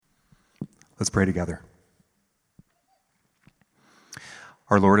Let's pray together.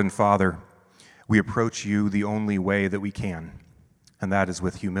 Our Lord and Father, we approach you the only way that we can, and that is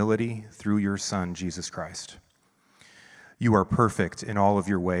with humility through your Son, Jesus Christ. You are perfect in all of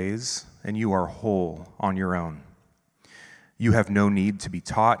your ways, and you are whole on your own. You have no need to be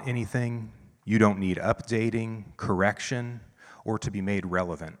taught anything. You don't need updating, correction, or to be made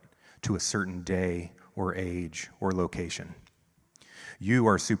relevant to a certain day or age or location. You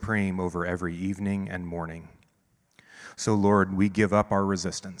are supreme over every evening and morning. So, Lord, we give up our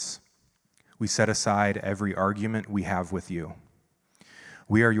resistance. We set aside every argument we have with you.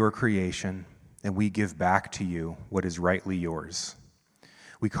 We are your creation, and we give back to you what is rightly yours.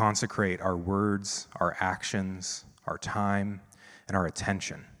 We consecrate our words, our actions, our time, and our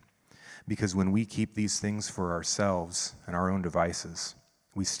attention, because when we keep these things for ourselves and our own devices,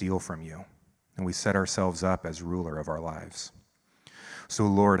 we steal from you, and we set ourselves up as ruler of our lives. So,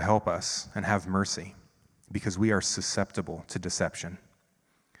 Lord, help us and have mercy, because we are susceptible to deception.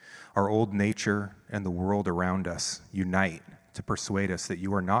 Our old nature and the world around us unite to persuade us that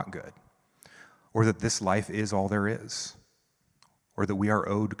you are not good, or that this life is all there is, or that we are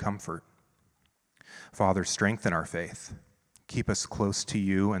owed comfort. Father, strengthen our faith. Keep us close to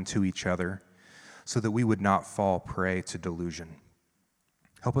you and to each other, so that we would not fall prey to delusion.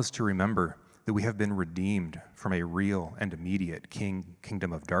 Help us to remember that we have been redeemed from a real and immediate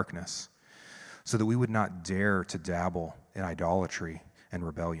kingdom of darkness, so that we would not dare to dabble in idolatry and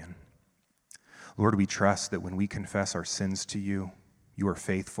rebellion. Lord, we trust that when we confess our sins to you, you are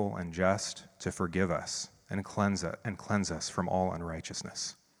faithful and just to forgive us and cleanse us from all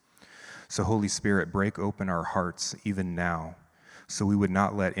unrighteousness. So, Holy Spirit, break open our hearts even now, so we would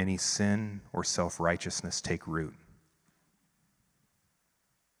not let any sin or self-righteousness take root.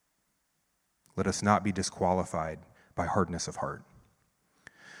 Let us not be disqualified by hardness of heart.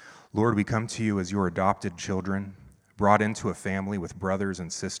 Lord, we come to you as your adopted children, brought into a family with brothers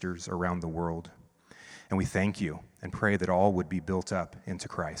and sisters around the world. And we thank you and pray that all would be built up into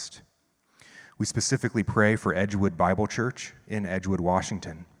Christ. We specifically pray for Edgewood Bible Church in Edgewood,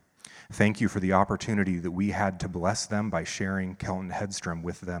 Washington. Thank you for the opportunity that we had to bless them by sharing Kelton Hedstrom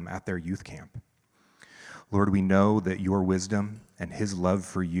with them at their youth camp. Lord, we know that your wisdom and his love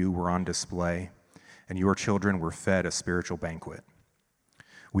for you were on display, and your children were fed a spiritual banquet.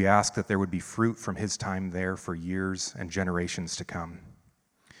 We ask that there would be fruit from his time there for years and generations to come.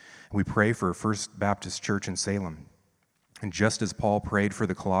 We pray for First Baptist Church in Salem. And just as Paul prayed for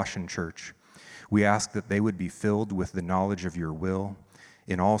the Colossian church, we ask that they would be filled with the knowledge of your will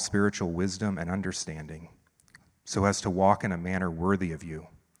in all spiritual wisdom and understanding, so as to walk in a manner worthy of you,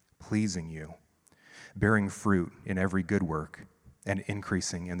 pleasing you, bearing fruit in every good work, and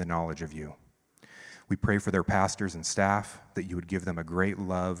increasing in the knowledge of you. We pray for their pastors and staff, that you would give them a great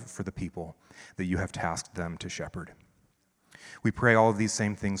love for the people that you have tasked them to shepherd. We pray all of these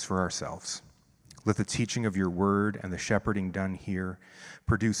same things for ourselves. Let the teaching of your word and the shepherding done here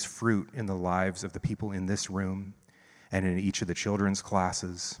produce fruit in the lives of the people in this room and in each of the children's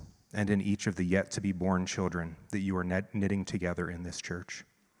classes and in each of the yet-to-be-born children that you are knitting together in this church.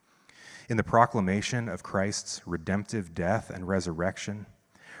 In the proclamation of Christ's redemptive death and resurrection,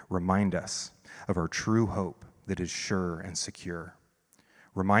 remind us of our true hope that is sure and secure.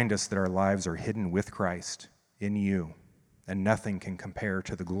 Remind us that our lives are hidden with Christ in you, and nothing can compare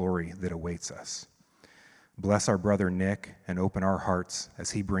to the glory that awaits us. Bless our brother Nick and open our hearts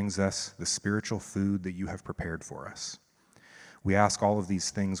as he brings us the spiritual food that you have prepared for us. We ask all of these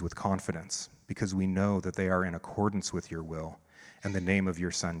things with confidence because we know that they are in accordance with your will. In the name of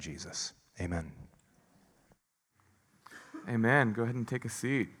your Son, Jesus. Amen. Amen. Go ahead and take a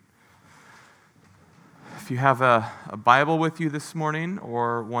seat. If you have a Bible with you this morning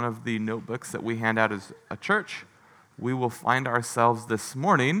or one of the notebooks that we hand out as a church, we will find ourselves this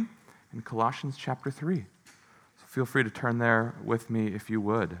morning in Colossians chapter 3. So feel free to turn there with me if you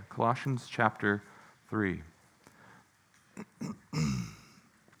would. Colossians chapter 3.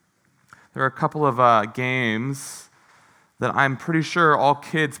 There are a couple of games that I'm pretty sure all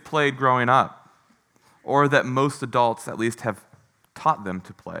kids played growing up, or that most adults at least have taught them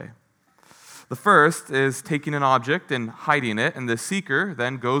to play. The first is taking an object and hiding it, and the seeker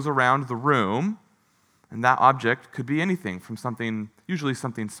then goes around the room, and that object could be anything from usually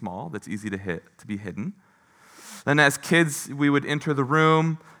something small that's easy to be hidden. Then as kids, we would enter the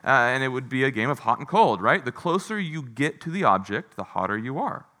room, and it would be a game of hot and cold, right? The closer you get to the object, the hotter you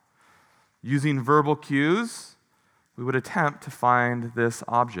are. Using verbal cues, we would attempt to find this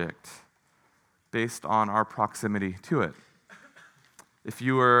object based on our proximity to it. If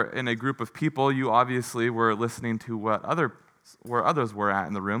you were in a group of people, you obviously were listening to what other where others were at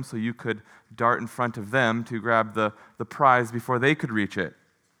in the room so you could dart in front of them to grab the prize before they could reach it.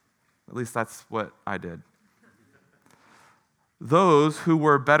 At least that's what I did. Those who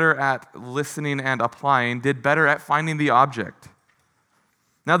were better at listening and applying did better at finding the object.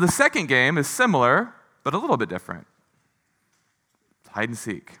 Now, the second game is similar, but a little bit different. Hide and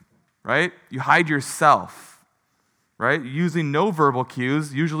seek, right? You hide yourself, right? Using no verbal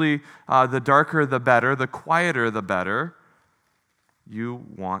cues, usually the darker the better, the quieter the better. You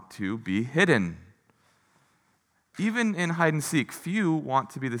want to be hidden. Even in hide and seek, few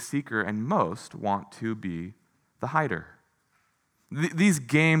want to be the seeker and most want to be the hider. These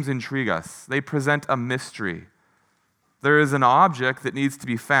games intrigue us. They present a mystery. There is an object that needs to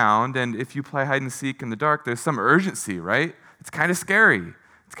be found, and if you play hide and seek in the dark, there's some urgency, right? It's kind of scary.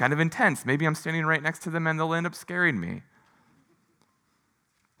 It's kind of intense. Maybe I'm standing right next to them and they'll end up scaring me.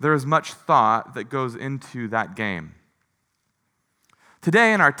 There is much thought that goes into that game.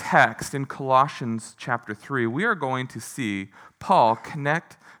 Today in our text in Colossians chapter 3, we are going to see Paul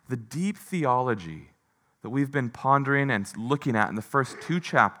connect the deep theology that we've been pondering and looking at in the first 2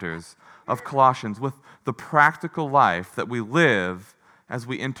 chapters of Colossians with the practical life that we live as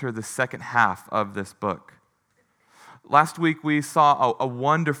we enter the second half of this book. Last week we saw a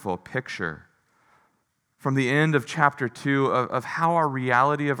wonderful picture from the end of chapter 2 of how our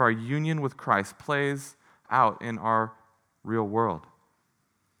reality of our union with Christ plays out in our real world.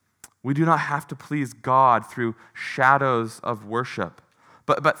 We do not have to please God through shadows of worship,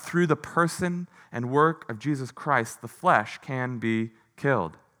 but through the person and work of Jesus Christ, the flesh can be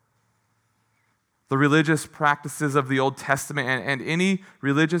killed. The religious practices of the Old Testament and any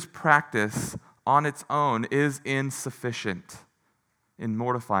religious practice on its own is insufficient in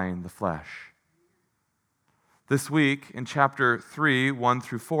mortifying the flesh. This week, in chapter 3, 1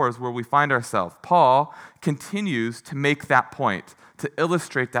 through 4, is where we find ourselves. Paul continues to make that point, to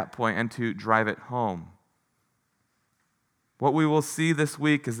illustrate that point, and to drive it home. What we will see this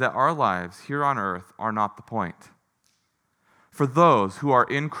week is that our lives here on earth are not the point. For those who are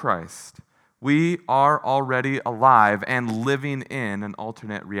in Christ, we are already alive and living in an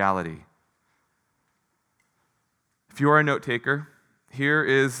alternate reality. If you are a note taker, here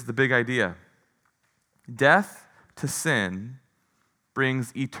is the big idea. Death to sin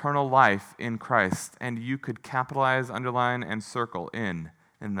brings eternal life in Christ, and you could capitalize, underline, and circle in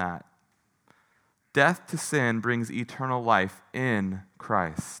that. Death to sin brings eternal life in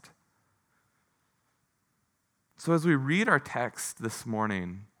Christ. So as we read our text this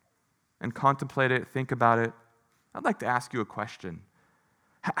morning and contemplate it, think about it, I'd like to ask you a question.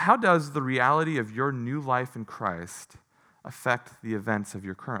 How does the reality of your new life in Christ affect the events of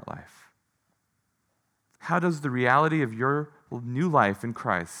your current life? How does the reality of your new life in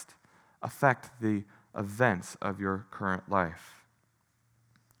Christ affect the events of your current life?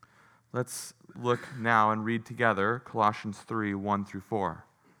 Let's look now and read together Colossians 3, 1 through 4.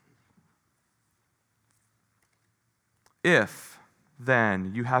 If,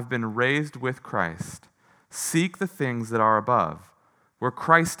 then, you have been raised with Christ, seek the things that are above, where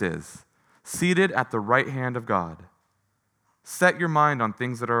Christ is, seated at the right hand of God. Set your mind on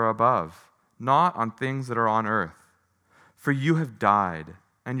things that are above, not on things that are on earth. For you have died,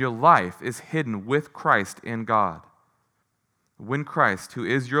 and your life is hidden with Christ in God. When Christ, who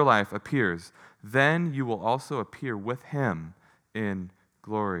is your life, appears, then you will also appear with him in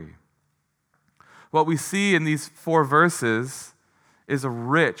glory. What we see in these 4 verses is a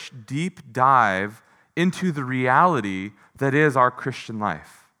rich, deep dive into the reality that is our Christian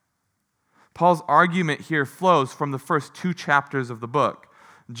life. Paul's argument here flows from the first 2 chapters of the book.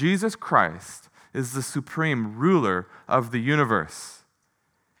 Jesus Christ is the supreme ruler of the universe.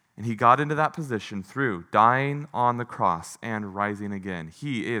 And he got into that position through dying on the cross and rising again.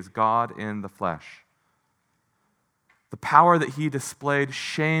 He is God in the flesh. The power that he displayed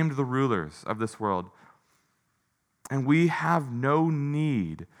shamed the rulers of this world. And we have no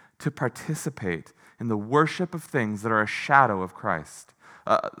need to participate in the worship of things that are a shadow of Christ,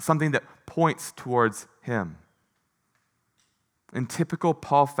 something that points towards him. In typical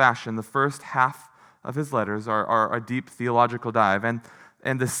Paul fashion, the first half of his letters are a deep theological dive,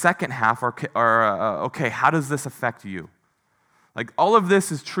 and the second half are okay, how does this affect you? Like, all of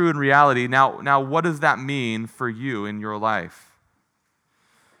this is true in reality. Now, what does that mean for you in your life?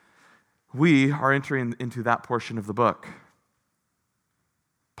 We are entering into that portion of the book.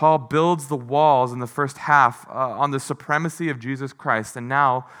 Paul builds the walls in the first half on the supremacy of Jesus Christ, and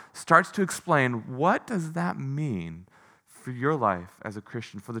now starts to explain, what does that mean for your life as a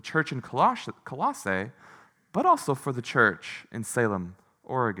Christian, for the church in Colossae, but also for the church in Salem,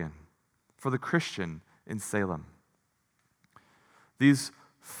 Oregon, for the Christian in Salem. These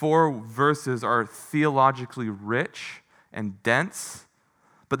 4 verses are theologically rich and dense,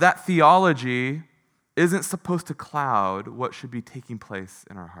 but that theology isn't supposed to cloud what should be taking place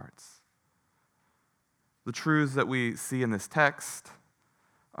in our hearts. The truths that we see in this text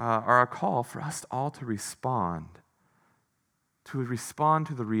are a call for us all to respond to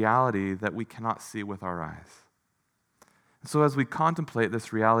the reality that we cannot see with our eyes. So as we contemplate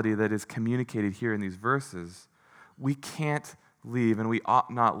this reality that is communicated here in these verses, we can't leave, and we ought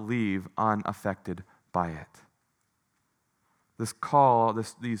not leave unaffected by it. This call,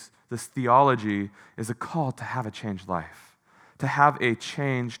 this theology is a call to have a changed life, to have a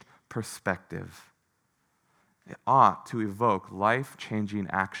changed perspective. It ought to evoke life-changing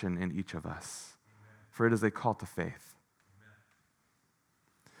action in each of us, for it is a call to faith.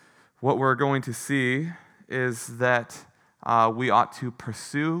 What we're going to see is that we ought to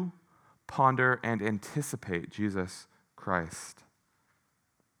pursue, ponder, and anticipate Jesus Christ.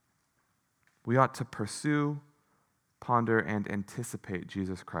 We ought to pursue, ponder, and anticipate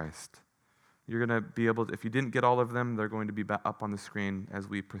Jesus Christ. You're going to be able to, if you didn't get all of them, they're going to be up on the screen as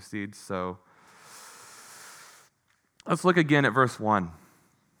we proceed. So let's look again at verse 1.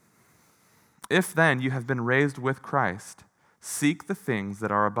 If then you have been raised with Christ, seek the things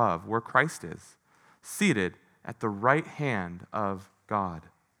that are above, where Christ is, seated at the right hand of God.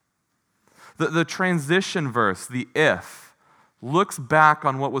 The transition verse, the if, looks back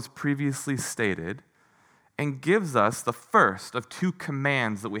on what was previously stated and gives us the first of 2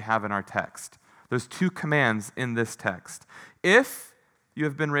 commands that we have in our text. There's 2 commands in this text. If you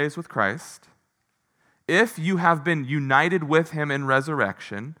have been raised with Christ, if you have been united with him in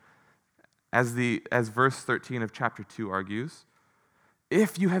resurrection, as verse 13 of chapter 2 argues,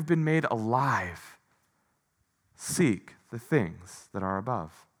 if you have been made alive, seek the things that are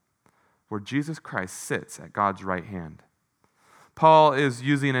above, where Jesus Christ sits at God's right hand. Paul is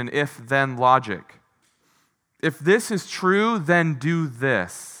using an if-then logic. If this is true, then do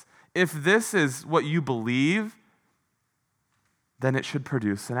this. If this is what you believe, then it should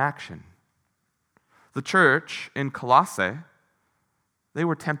produce an action. The church in Colossae, they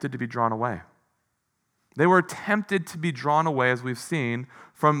were tempted to be drawn away. They were tempted to be drawn away, as we've seen,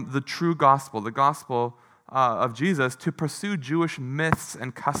 from the true gospel, the gospel of Jesus, to pursue Jewish myths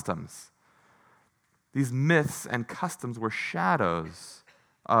and customs. These myths and customs were shadows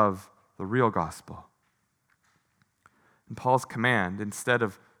of the real gospel. And Paul's command, instead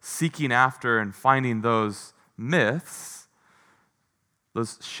of seeking after and finding those myths,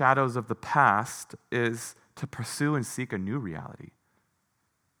 those shadows of the past, is to pursue and seek a new reality.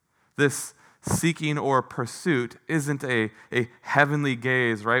 This seeking or pursuit isn't a heavenly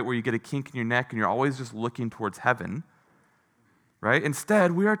gaze, right, where you get a kink in your neck and you're always just looking towards heaven, right?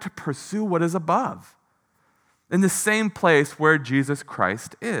 Instead, we are to pursue what is above, in the same place where Jesus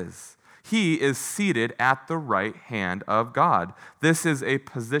Christ is. He is seated at the right hand of God. This is a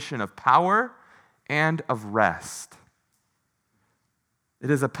position of power and of rest. It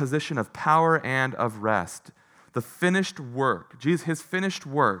is a position of power and of rest. The finished work, his finished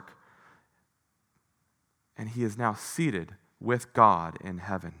work, and he is now seated with God in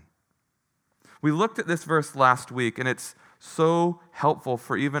heaven. We looked at this verse last week, and it's so helpful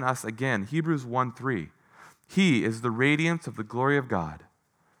for even us again. Hebrews 1:3. He is the radiance of the glory of God,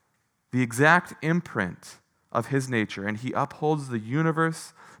 the exact imprint of his nature, and he upholds the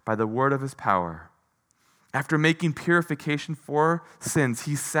universe by the word of his power. After making purification for sins,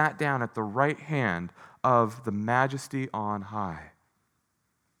 he sat down at the right hand of the majesty on high.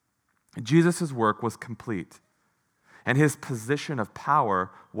 Jesus' work was complete, and his position of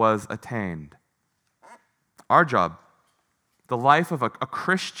power was attained. Our job, the life of a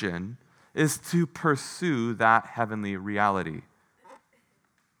Christian, is to pursue that heavenly reality,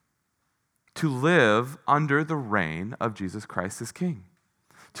 to live under the reign of Jesus Christ as King,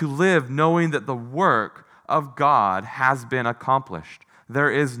 to live knowing that the work of God has been accomplished.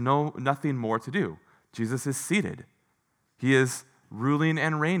 There is nothing more to do. Jesus is seated. He is ruling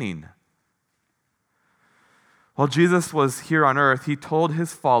and reigning. While Jesus was here on earth, he told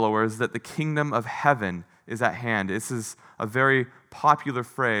his followers that the kingdom of heaven is at hand. This is a very popular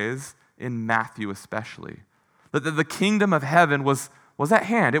phrase in Matthew especially. That the kingdom of heaven was at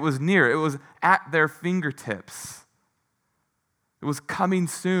hand. It was near. It was at their fingertips. It was coming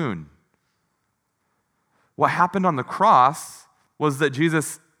soon. What happened on the cross was that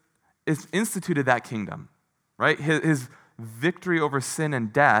Jesus instituted that kingdom, right? His victory over sin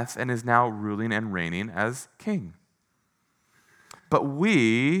and death, and is now ruling and reigning as king. But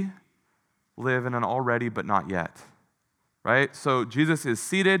we live in an already but not yet, right? So Jesus is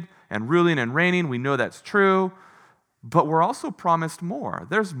seated and ruling and reigning. We know that's true. But we're also promised more.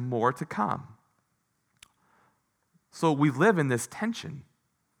 There's more to come. So we live in this tension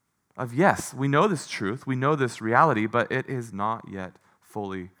of, yes, we know this truth, we know this reality, but it is not yet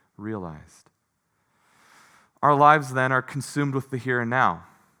fully realized. Our lives then are consumed with the here and now.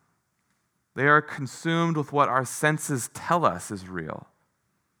 They are consumed with what our senses tell us is real.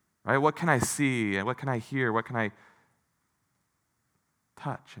 Right? What can I see? And what can I hear? What can I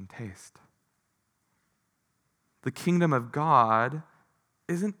touch and taste? The kingdom of God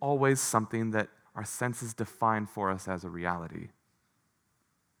isn't always something that our senses define for us as a reality.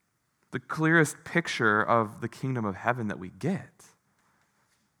 The clearest picture of the kingdom of heaven that we get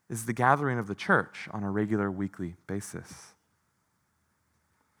is the gathering of the church on a regular weekly basis.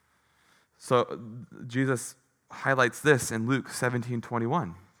 So Jesus highlights this in Luke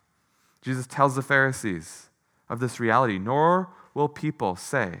 17:21. Jesus tells the Pharisees of this reality, "Nor will people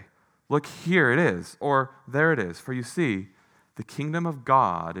say, 'Look, here it is,' or 'There it is,' for you see, the kingdom of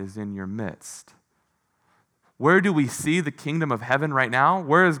God is in your midst." Where do we see the kingdom of heaven right now?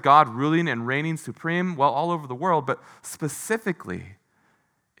 Where is God ruling and reigning supreme? Well, all over the world, but specifically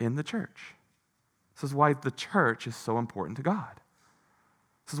in the church. This is why the church is so important to God.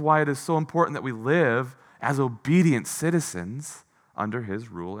 This is why it is so important that we live as obedient citizens under his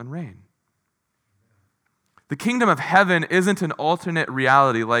rule and reign. The kingdom of heaven isn't an alternate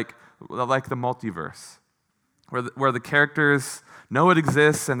reality like the multiverse, where the characters know it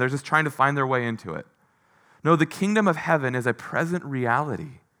exists and they're just trying to find their way into it. No, the kingdom of heaven is a present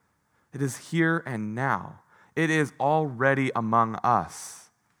reality. It is here and now. It is already among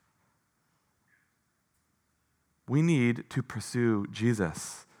us. We need to pursue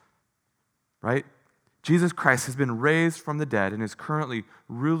Jesus, right? Jesus Christ has been raised from the dead and is currently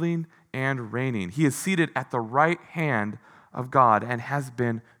ruling and reigning. He is seated at the right hand of God and has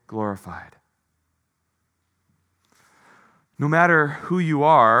been glorified. No matter who you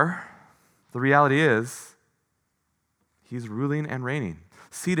are, the reality is, he's ruling and reigning,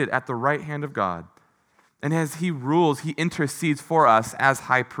 seated at the right hand of God. And as he rules, he intercedes for us as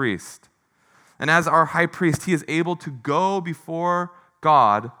high priest. And as our high priest, he is able to go before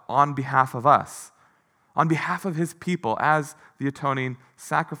God on behalf of us, on behalf of his people as the atoning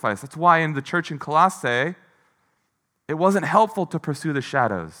sacrifice. That's why in the church in Colossae, it wasn't helpful to pursue the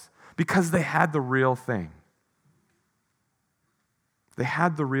shadows, because they had the real thing. They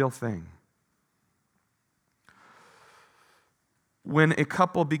had the real thing. When a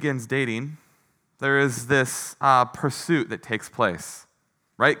couple begins dating, there is this pursuit that takes place,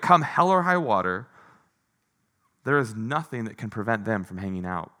 right? Come hell or high water, there is nothing that can prevent them from hanging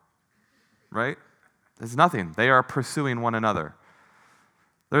out, right? There's nothing. They are pursuing one another.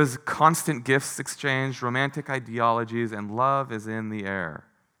 There's constant gifts exchanged, romantic ideologies, and love is in the air.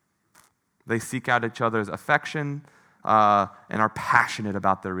 They seek out each other's affection and are passionate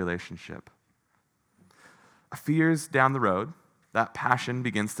about their relationship. A few years down the road, that passion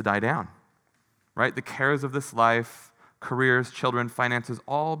begins to die down, right? The cares of this life, careers, children, finances,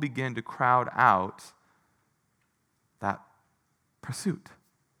 all begin to crowd out that pursuit.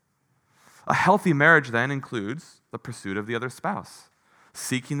 A healthy marriage then includes the pursuit of the other spouse,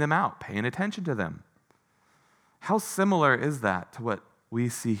 seeking them out, paying attention to them. How similar is that to what we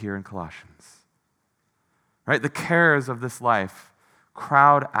see here in Colossians? Right? The cares of this life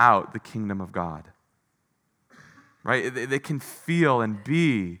crowd out the kingdom of God. Right? They can feel and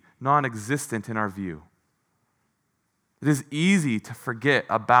be non-existent in our view. It is easy to forget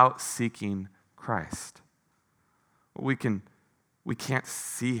about seeking Christ. We can't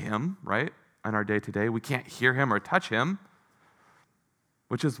see him, right, in our day-to-day. We can't hear him or touch him,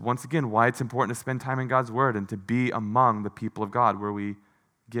 which is, once again, why it's important to spend time in God's word and to be among the people of God where we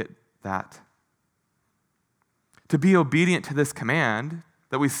get that. To be obedient to this command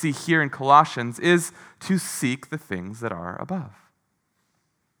that we see here in Colossians is to seek the things that are above.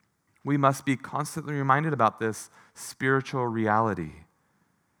 We must be constantly reminded about this spiritual reality.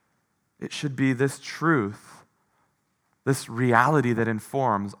 It should be this truth, this reality that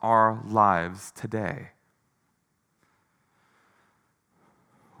informs our lives today.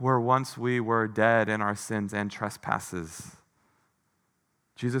 Where once we were dead in our sins and trespasses,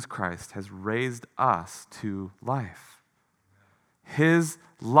 Jesus Christ has raised us to life. His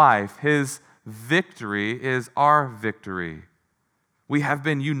life, his victory is our victory. We have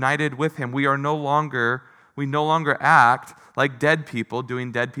been united with him. We no longer act like dead people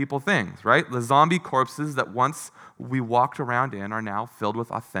doing dead people things, right? The zombie corpses that once we walked around in are now filled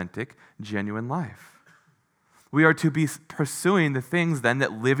with authentic, genuine life. We are to be pursuing the things then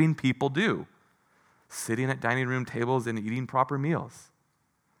that living people do, sitting at dining room tables and eating proper meals.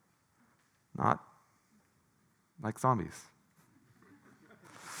 Not like zombies.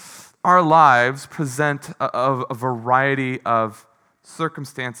 Our lives present a variety of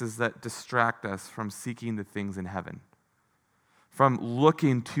circumstances that distract us from seeking the things in heaven, from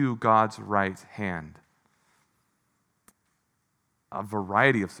looking to God's right hand. A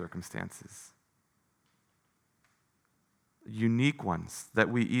variety of circumstances, unique ones that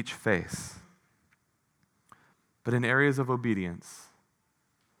we each face. But in areas of obedience,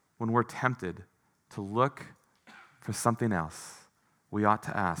 when we're tempted to look for something else, we ought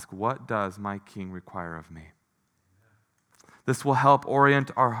to ask, what does my King require of me? This will help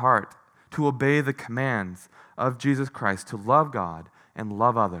orient our heart to obey the commands of Jesus Christ, to love God and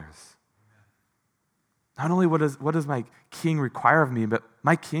love others. Not only what does my King require of me, but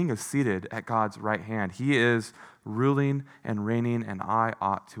my King is seated at God's right hand. He is ruling and reigning, and I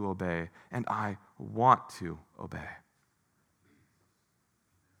ought to obey, and I want to obey.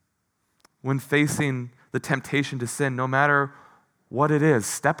 When facing the temptation to sin, no matter what it is,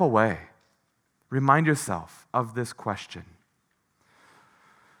 step away. Remind yourself of this question.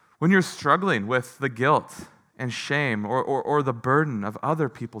 When you're struggling with the guilt and shame or the burden of other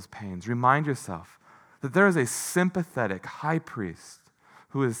people's pains, remind yourself that there is a sympathetic high priest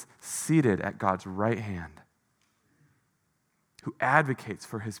who is seated at God's right hand, who advocates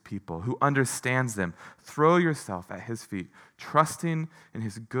for his people, who understands them. Throw yourself at his feet, trusting in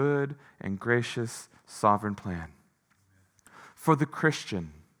his good and gracious sovereign plan. For the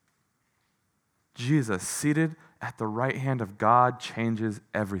Christian, Jesus, seated at the right hand of God, changes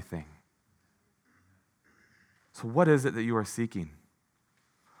everything. So what is it that you are seeking?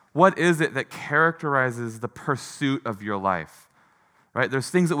 What is it that characterizes the pursuit of your life? Right? There's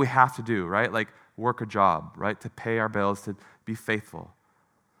things that we have to do, right? Like work a job, right? To pay our bills, to be faithful.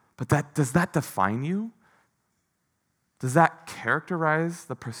 But does that define you? Does that characterize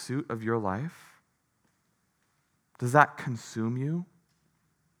the pursuit of your life? Does that consume you?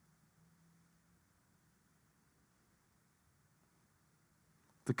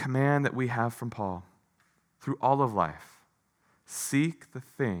 The command that we have from Paul through all of life: seek the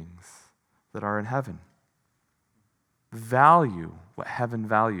things that are in heaven. Value what heaven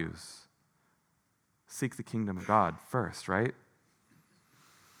values. Seek the kingdom of God first, right?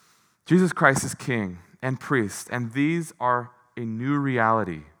 Jesus Christ is King and priest, and these are a new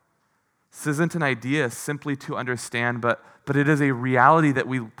reality. This isn't an idea simply to understand, but it is a reality that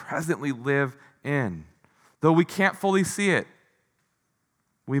we presently live in. Though we can't fully see it,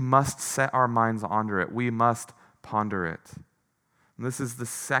 we must set our minds onto it. We must ponder it. And this is the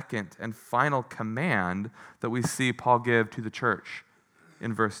second and final command that we see Paul give to the church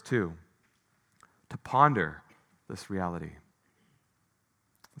in verse 2, to ponder this reality.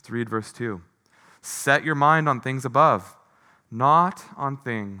 Let's read verse 2. Set your mind on things above, not on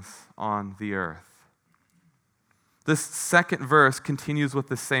things on the earth. This second verse continues with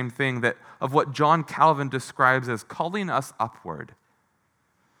the same thing of what John Calvin describes as calling us upward.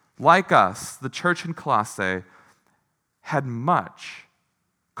 Like us, the church in Colossae had much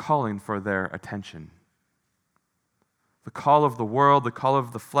calling for their attention. The call of the world, the call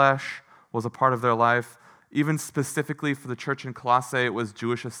of the flesh was a part of their life. Even specifically for the church in Colossae, it was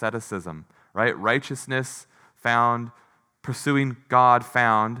Jewish asceticism, right? Righteousness found, pursuing God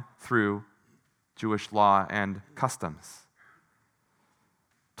found through Jewish law and customs.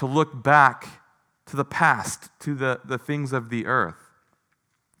 To look back to the past, to the things of the earth.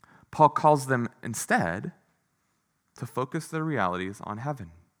 Paul calls them instead to focus their realities on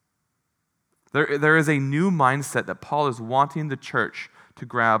heaven. There is a new mindset that Paul is wanting the church to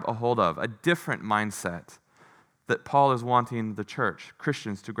grab a hold of, a different mindset that Paul is wanting the church,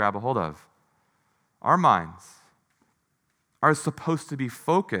 Christians, to grab a hold of. Our minds are supposed to be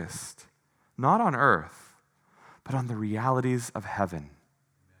focused not on earth, but on the realities of heaven.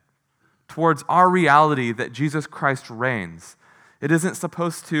 Towards our reality that Jesus Christ reigns. It isn't just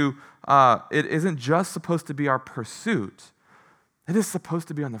supposed to be our pursuit. It is supposed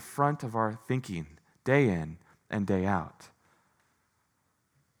to be on the front of our thinking, day in and day out.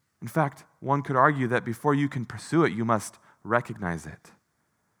 In fact, one could argue that before you can pursue it, you must recognize it.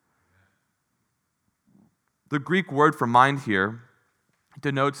 The Greek word for mind here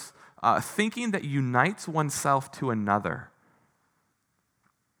denotes thinking that unites oneself to another.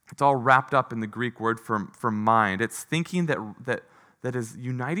 It's all wrapped up in the Greek word for mind. It's thinking that is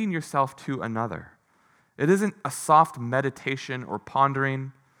uniting yourself to another. It isn't a soft meditation or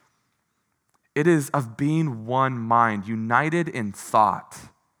pondering. It is of being one mind, united in thought.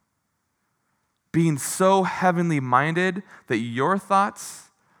 Being so heavenly minded that your thoughts,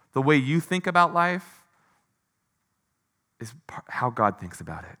 the way you think about life, is how God thinks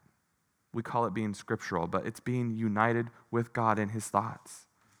about it. We call it being scriptural, but it's being united with God in his thoughts.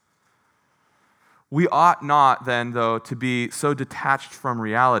 We ought not then, though, to be so detached from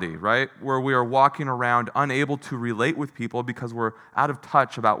reality, right? Where we are walking around unable to relate with people because we're out of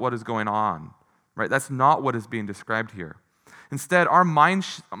touch about what is going on, right? That's not what is being described here. Instead, our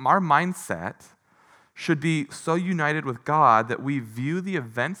mindset should be so united with God that we view the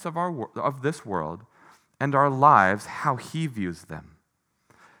events of this world and our lives how he views them.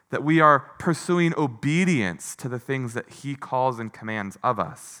 That we are pursuing obedience to the things that he calls and commands of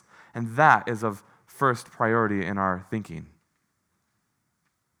us. And that is of first priority in our thinking.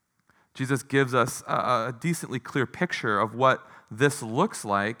 Jesus gives us a decently clear picture of what this looks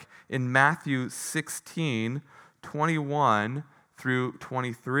like in Matthew 16, 21 through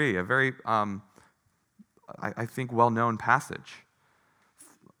 23, a very, I think, well-known passage.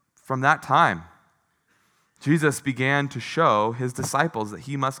 From that time, Jesus began to show his disciples that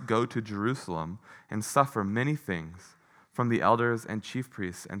he must go to Jerusalem and suffer many things from the elders and chief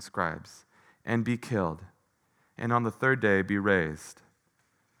priests and scribes, and be killed, and on the third day be raised.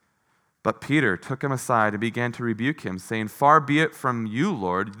 But Peter took him aside and began to rebuke him, saying, "Far be it from you,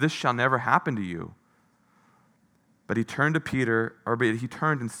 Lord, this shall never happen to you." But he turned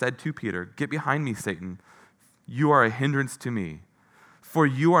and said to Peter, "Get behind me, Satan. You are a hindrance to me, for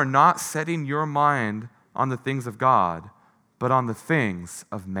you are not setting your mind on the things of God, but on the things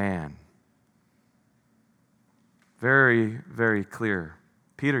of man." Very, very clear.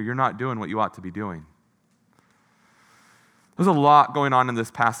 Peter, you're not doing what you ought to be doing. There's a lot going on in this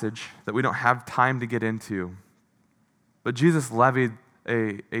passage that we don't have time to get into. But Jesus levied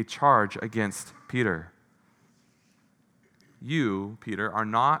a charge against Peter. You, Peter, are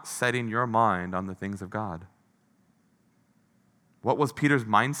not setting your mind on the things of God. What was Peter's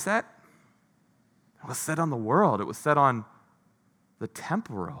mindset? It was set on the world. It was set on the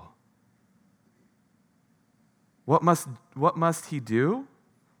temporal. What must he do?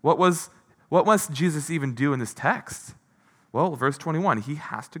 What must Jesus even do in this text? Well, verse 21, he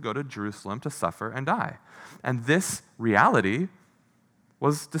has to go to Jerusalem to suffer and die. And this reality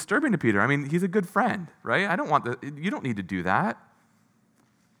was disturbing to Peter. I mean, he's a good friend, right? You don't need to do that.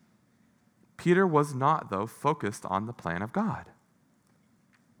 Peter was not, though, focused on the plan of God.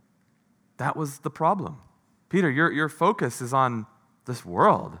 That was the problem. Peter, your focus is on this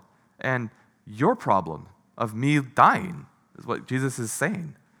world, and your problem of me dying is what Jesus is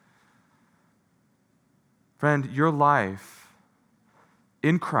saying. Friend, your life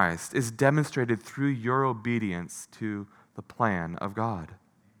in Christ is demonstrated through your obedience to the plan of God.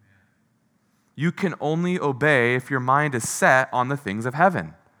 You can only obey if your mind is set on the things of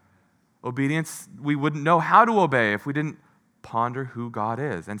heaven. Obedience, we wouldn't know how to obey if we didn't ponder who God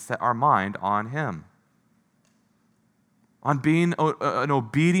is and set our mind on him. On being an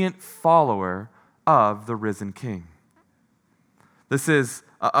obedient follower of the risen King. This is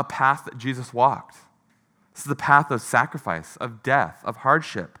a path that Jesus walked. This is the path of sacrifice, of death, of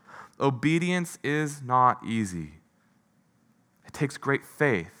hardship. Obedience is not easy. It takes great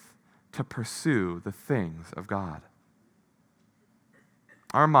faith to pursue the things of God.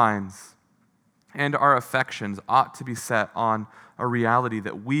 Our minds and our affections ought to be set on a reality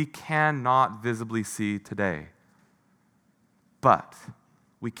that we cannot visibly see today, but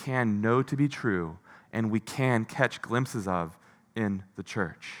we can know to be true and we can catch glimpses of in the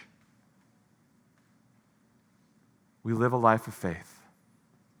church. We live a life of faith.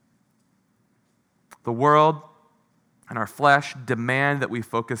 The world and our flesh demand that we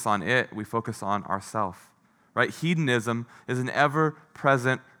focus on it, we focus on ourselves. Right? Hedonism is an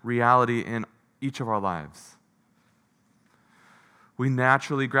ever-present reality in each of our lives. We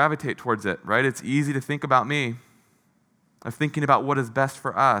naturally gravitate towards it, right? It's easy to think about me, of thinking about what is best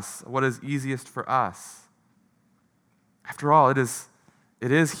for us, what is easiest for us. After all, it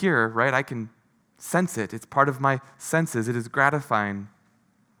is here, right? I can sense it. It's part of my senses. It is gratifying.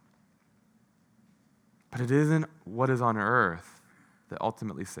 But it isn't what is on earth that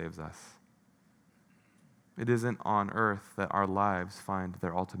ultimately saves us. It isn't on earth that our lives find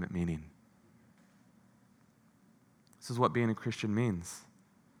their ultimate meaning. This is what being a Christian means.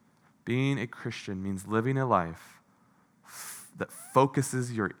 Being a Christian means living a life that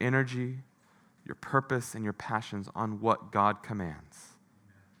focuses your energy, your purpose, and your passions on what God commands.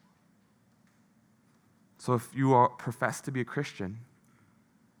 So if you profess to be a Christian,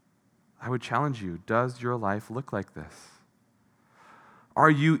 I would challenge you, does your life look like this? Are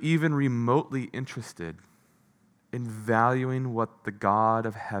you even remotely interested in valuing what the God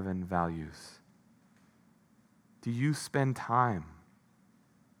of heaven values? Do you spend time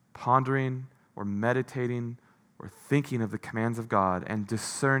pondering or meditating or thinking of the commands of God and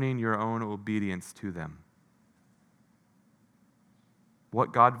discerning your own obedience to them.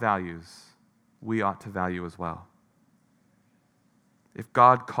 What God values, we ought to value as well. If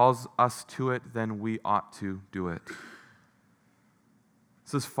God calls us to it, then we ought to do it.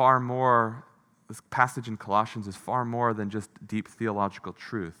 This passage in Colossians is far more than just deep theological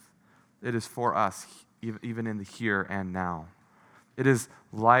truth. It is for us, even in the here and now. It is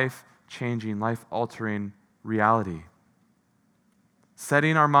life-changing, life-altering reality.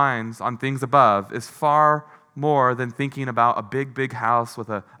 Setting our minds on things above is far more than thinking about a big, big house with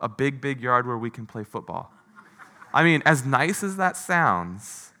a big, big yard where we can play football. I mean, as nice as that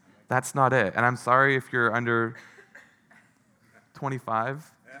sounds, that's not it. And I'm sorry if you're under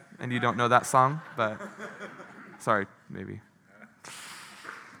 25 and you don't know that song, but sorry, maybe.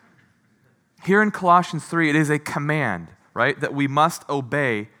 Here in Colossians 3, it is a command, right, that we must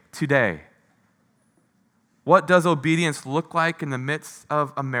obey today. What does obedience look like in the midst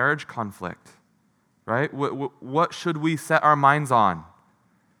of a marriage conflict, right? What should we set our minds on?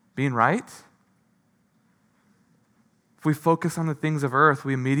 Being right? If we focus on the things of earth,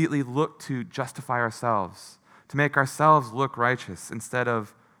 we immediately look to justify ourselves, to make ourselves look righteous instead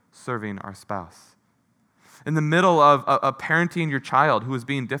of serving our spouse. In the middle of parenting your child who is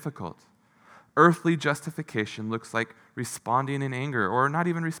being difficult, earthly justification looks like responding in anger or not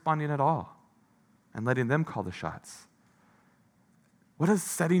even responding at all and letting them call the shots. What does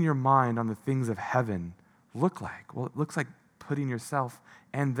setting your mind on the things of heaven look like? Well, it looks like putting yourself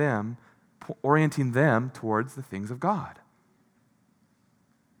and them, orienting them towards the things of God,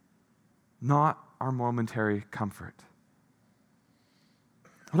 not our momentary comfort.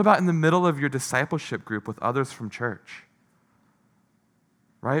 What about in the middle of your discipleship group with others from church?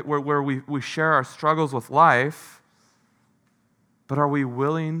 Right? Where we share our struggles with life, but are we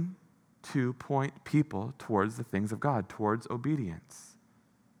willing to point people towards the things of God, towards obedience?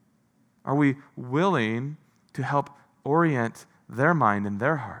 Are we willing to help orient their mind and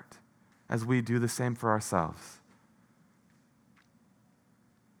their heart as we do the same for ourselves?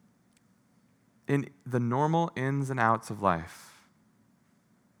 In the normal ins and outs of life,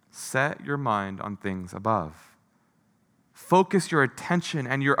 set your mind on things above. Focus your attention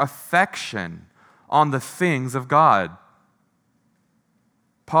and your affection on the things of God.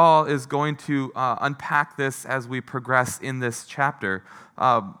 Paul is going to unpack this as we progress in this chapter.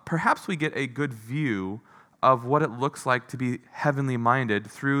 Perhaps we get a good view of what it looks like to be heavenly minded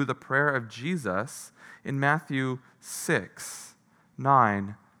through the prayer of Jesus in Matthew 6,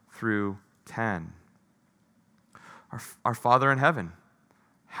 9 through 10. Our Father in heaven,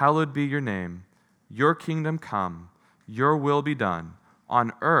 hallowed be your name. Your kingdom come. Your will be done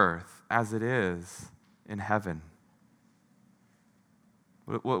on earth as it is in heaven.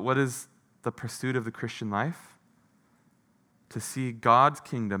 What is the pursuit of the Christian life? To see God's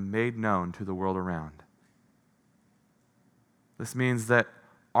kingdom made known to the world around. This means that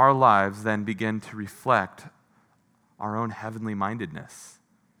our lives then begin to reflect our own heavenly mindedness.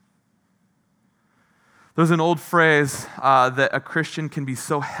 There's an old phrase that a Christian can be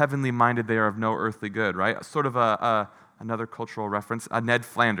so heavenly minded they are of no earthly good, right? Sort of another cultural reference, Ned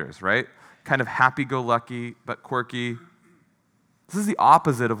Flanders, right? Kind of happy-go-lucky but quirky. This is the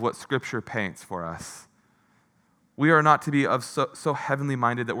opposite of what Scripture paints for us. We are not to be of so heavenly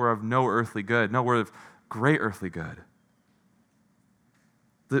minded that we're of no earthly good. No, we're of great earthly good.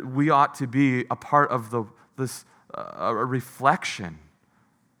 That we ought to be a part of a reflection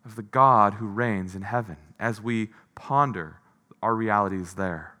of the God who reigns in heaven as we ponder our realities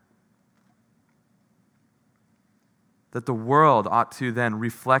there. That the world ought to then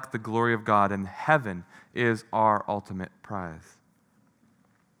reflect the glory of God, and heaven is our ultimate prize.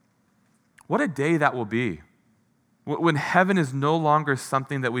 What a day that will be, when heaven is no longer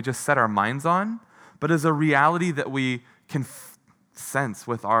something that we just set our minds on, but is a reality that we can sense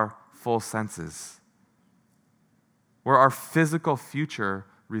with our full senses, where our physical future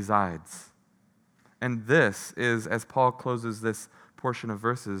resides. And this is, as Paul closes this portion of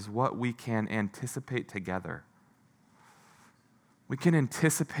verses, what we can anticipate together. We can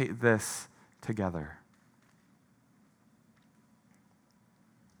anticipate this together.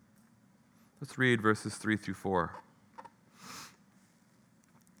 Let's read verses 3 through 4.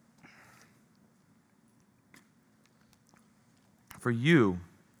 For you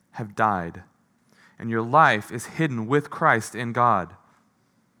have died, and your life is hidden with Christ in God.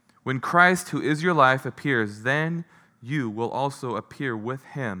 When Christ, who is your life, appears, then you will also appear with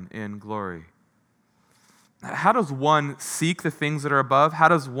him in glory. How does one seek the things that are above? How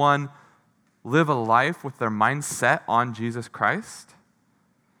does one live a life with their mind set on Jesus Christ?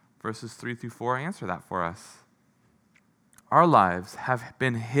 Verses 3 through 4 answer that for us. our lives have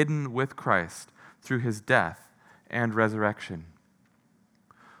been hidden with Christ through his death and resurrection.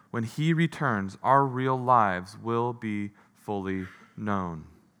 When he returns, our real lives will be fully known.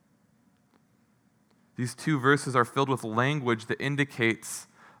 These two verses are filled with language that indicates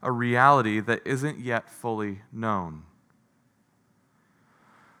a reality that isn't yet fully known.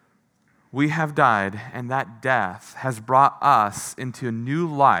 We have died, and that death has brought us into a new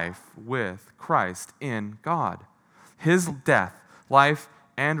life with Christ in God. His death, life,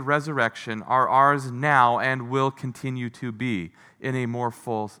 and resurrection are ours now and will continue to be in a more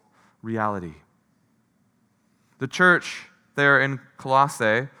full reality. The church there in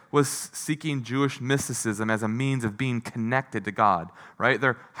Colossae was seeking Jewish mysticism as a means of being connected to God, right?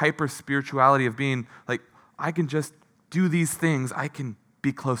 Their hyper-spirituality of being like, I can just do these things, I can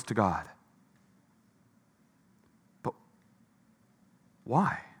be close to God. But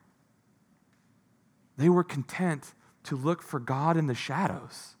why? They were content to look for God in the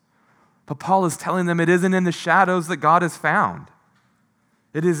shadows. But Paul is telling them it isn't in the shadows that God is found.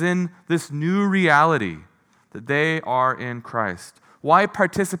 It is in this new reality that they are in Christ. Why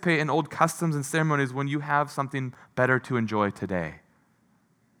participate in old customs and ceremonies when you have something better to enjoy today?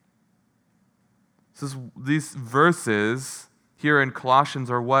 These verses here in Colossians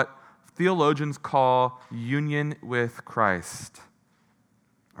are what theologians call union with Christ.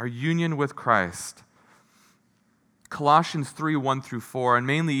 Our union with Christ. Colossians 3, 1 through 4, and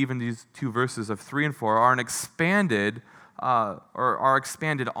mainly even these two verses of 3 and 4, are expanded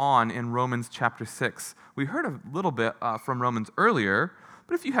on in Romans chapter 6. We heard a little bit from Romans earlier,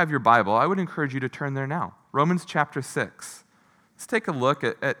 but if you have your Bible, I would encourage you to turn there now. Romans chapter 6. Let's take a look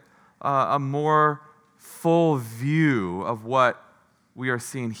at a more full view of what we are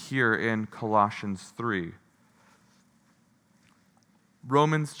seeing here in Colossians 3.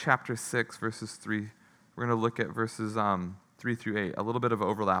 Romans chapter 6, verses 3. We're going to look at verses 3 through 8, a little bit of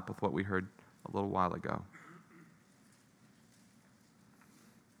overlap with what we heard a little while ago.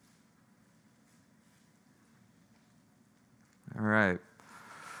 All right.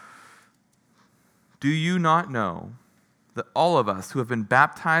 Do you not know that all of us who have been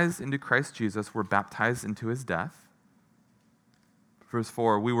baptized into Christ Jesus were baptized into his death? Verse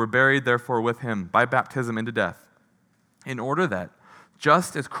 4, we were buried therefore with him by baptism into death, in order that,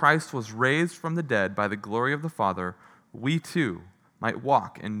 just as Christ was raised from the dead by the glory of the Father, we too might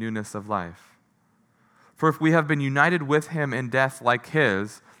walk in newness of life. For if we have been united with him in death like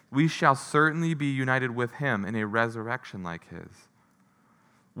his, we shall certainly be united with him in a resurrection like his.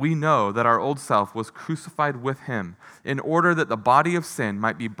 We know that our old self was crucified with him in order that the body of sin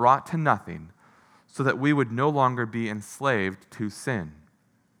might be brought to nothing, so that we would no longer be enslaved to sin.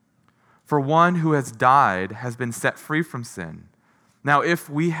 For one who has died has been set free from sin. Now, if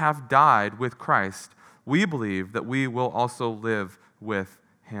we have died with Christ, we believe that we will also live with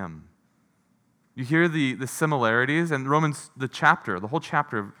him. You hear the similarities, and Romans, the whole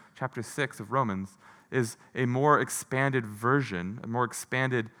chapter of chapter 6 of Romans is a more expanded version, a more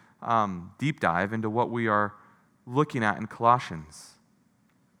expanded deep dive into what we are looking at in Colossians.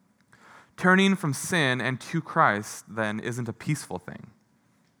 Turning from sin and to Christ, then, isn't a peaceful thing,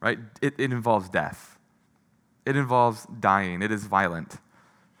 right? It involves death. It involves dying. It is violent.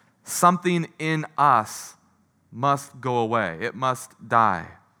 Something in us must go away. It must die.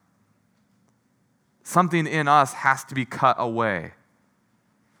 Something in us has to be cut away.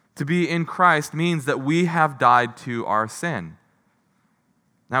 To be in Christ means that we have died to our sin.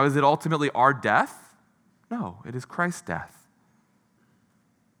 Now, is it ultimately our death? No, it is Christ's death.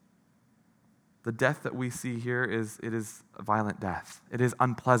 The death that we see here is a violent death. It is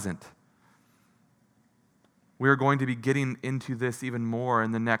unpleasant. We are going to be getting into this even more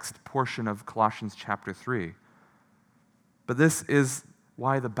in the next portion of Colossians chapter 3. But this is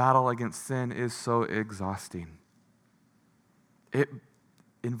why the battle against sin is so exhausting. It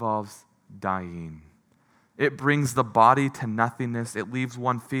involves dying. It brings the body to nothingness. It leaves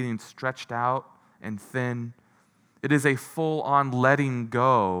one feeling stretched out and thin. It is a full-on letting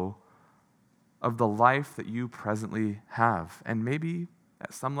go of the life that you presently have and maybe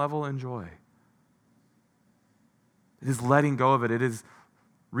at some level enjoy. It is letting go of it. It is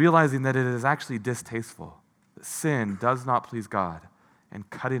realizing that it is actually distasteful, that sin does not please God, and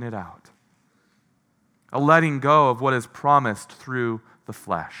cutting it out. A letting go of what is promised through the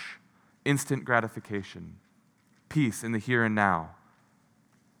flesh, instant gratification, peace in the here and now.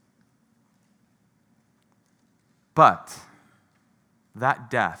 But that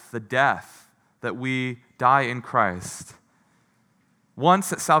death, the death that we die in Christ,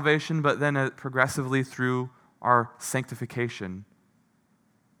 once at salvation, but then progressively through our sanctification,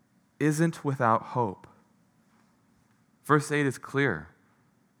 isn't without hope. Verse 8 is clear.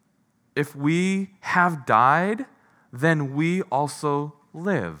 If we have died, then we also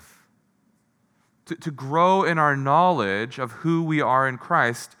live. To grow in our knowledge of who we are in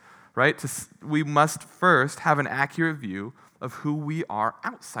Christ, right? We must first have an accurate view of who we are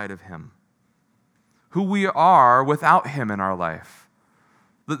outside of Him, who we are without Him in our life.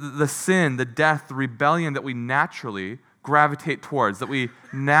 The sin, the death, the rebellion that we naturally gravitate towards, that we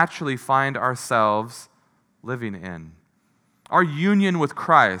naturally find ourselves living in. Our union with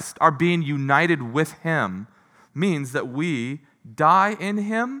Christ, our being united with Him, means that we die in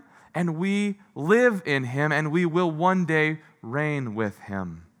Him and we live in Him and we will one day reign with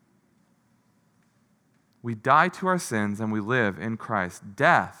Him. We die to our sins and we live in Christ.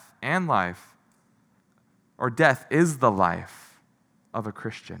 Death and life, or death is the life of a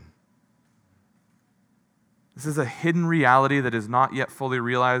Christian. This is a hidden reality that is not yet fully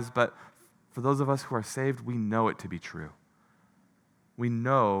realized, but for those of us who are saved, we know it to be true. We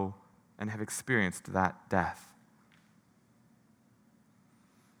know and have experienced that death.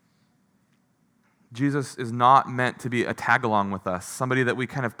 Jesus is not meant to be a tag-along with us, somebody that we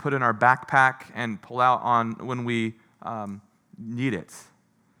kind of put in our backpack and pull out on when we need it.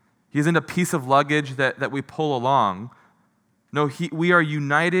 He isn't a piece of luggage that we pull along. No, we are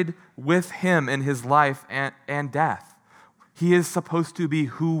united with Him in His life and death. He is supposed to be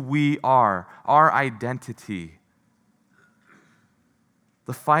who we are, our identity.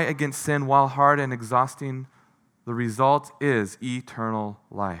 The fight against sin, while hard and exhausting, the result is eternal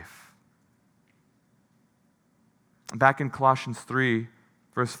life. Back in Colossians 3,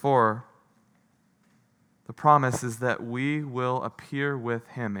 verse 4, the promise is that we will appear with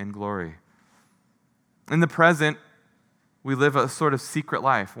Him in glory. In the present, we live a sort of secret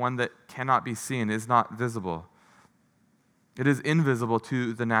life, one that cannot be seen, is not visible. It is invisible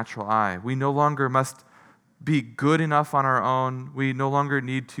to the natural eye. We no longer must be good enough on our own. We no longer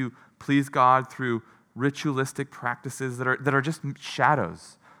need to please God through ritualistic practices that are just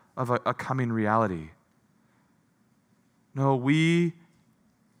shadows of a coming reality. No, we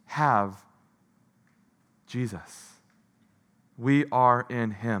have Jesus. We are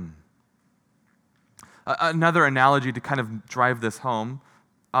in Him. Another analogy to kind of drive this home,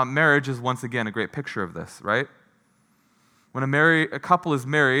 marriage is once again a great picture of this, right? When a couple is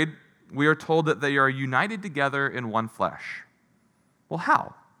married, we are told that they are united together in one flesh. Well,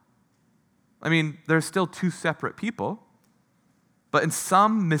 how? I mean, they're still two separate people, but in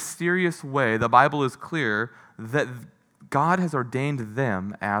some mysterious way, the Bible is clear that God has ordained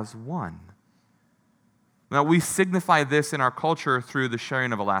them as one. Now, we signify this in our culture through the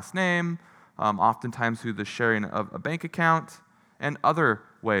sharing of a last name, oftentimes through the sharing of a bank account, and other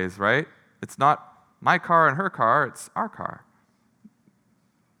ways, right? It's not my car and her car, it's our car.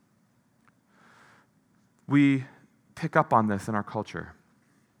 We pick up on this in our culture.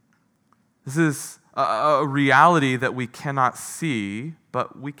 This is a reality that we cannot see,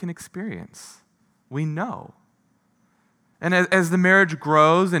 but we can experience. We know. And as the marriage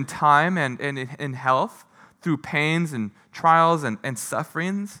grows in time and in health, through pains and trials and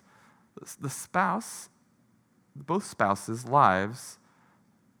sufferings, both spouses' lives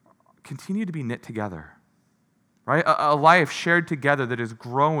continue to be knit together, right? A life shared together that is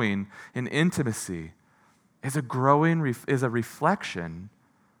growing in intimacy is a reflection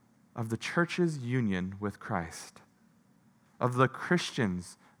of the church's union with Christ, of the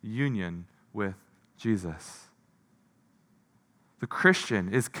Christian's union with Jesus. The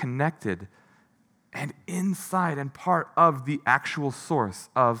Christian is connected and inside and part of the actual source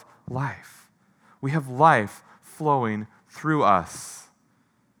of life. We have life flowing through us.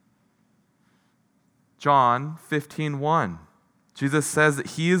 John 15:1. Jesus says that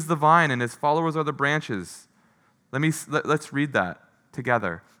He is the vine and His followers are the branches. Let's read that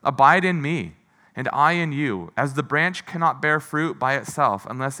together. Abide in me, and I in you. As the branch cannot bear fruit by itself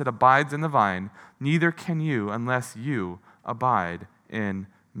unless it abides in the vine, neither can you unless you abide in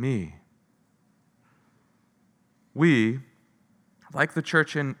me. We, like the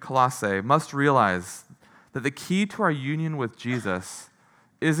church in Colossae, must realize that the key to our union with Jesus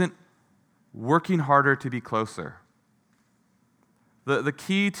isn't working harder to be closer. The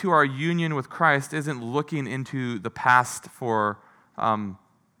key to our union with Christ isn't looking into the past for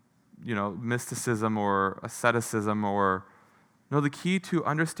mysticism or asceticism the key to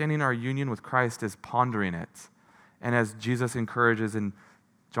understanding our union with Christ is pondering it. And as Jesus encourages in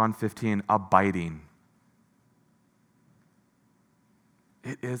John 15, abiding.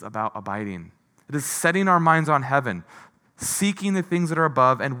 It is about abiding. It is setting our minds on heaven, seeking the things that are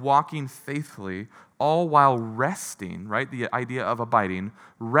above and walking faithfully, all while resting, right? The idea of abiding,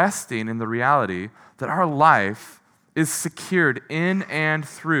 resting in the reality that our life is secured in and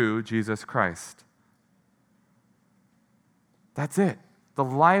through Jesus Christ. That's it. The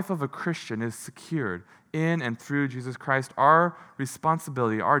life of a Christian is secured in and through Jesus Christ. Our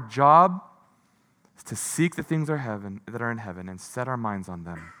responsibility, our job, is to seek the things that are in heaven and set our minds on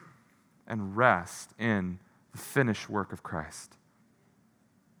them and rest in the finished work of Christ.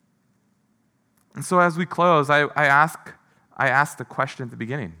 And so as we close, I ask the question at the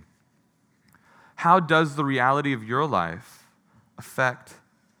beginning. How does the reality of your life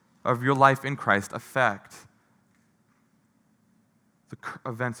in Christ affect the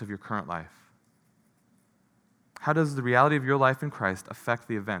events of your current life? How does the reality of your life in Christ affect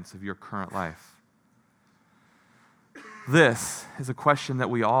the events of your current life? This is a question that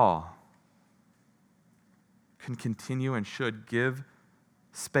we all can continue and should give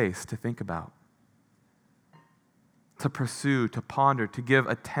space to think about, to pursue, to ponder, to give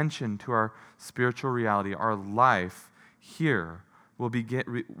attention to our spiritual reality. Our life here will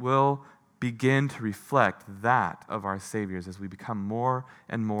begin to reflect that of our Savior's as we become more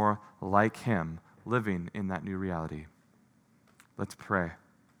and more like Him, living in that new reality. Let's pray.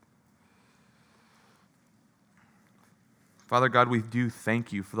 Father God, we do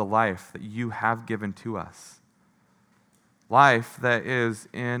thank you for the life that you have given to us. Life that is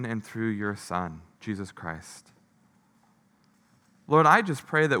in and through your Son, Jesus Christ. Lord, I just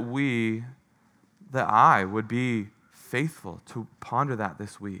pray that I would be faithful to ponder that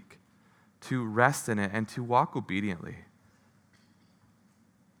this week, to rest in it, and to walk obediently.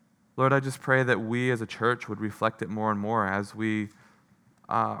 Lord, I just pray that we as a church would reflect it more and more as we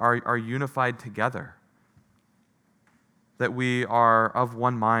are unified together, that we are of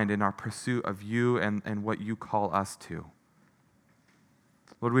one mind in our pursuit of you and what you call us to.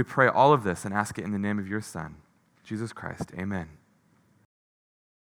 Lord, we pray all of this and ask it in the name of your Son, Jesus Christ. Amen.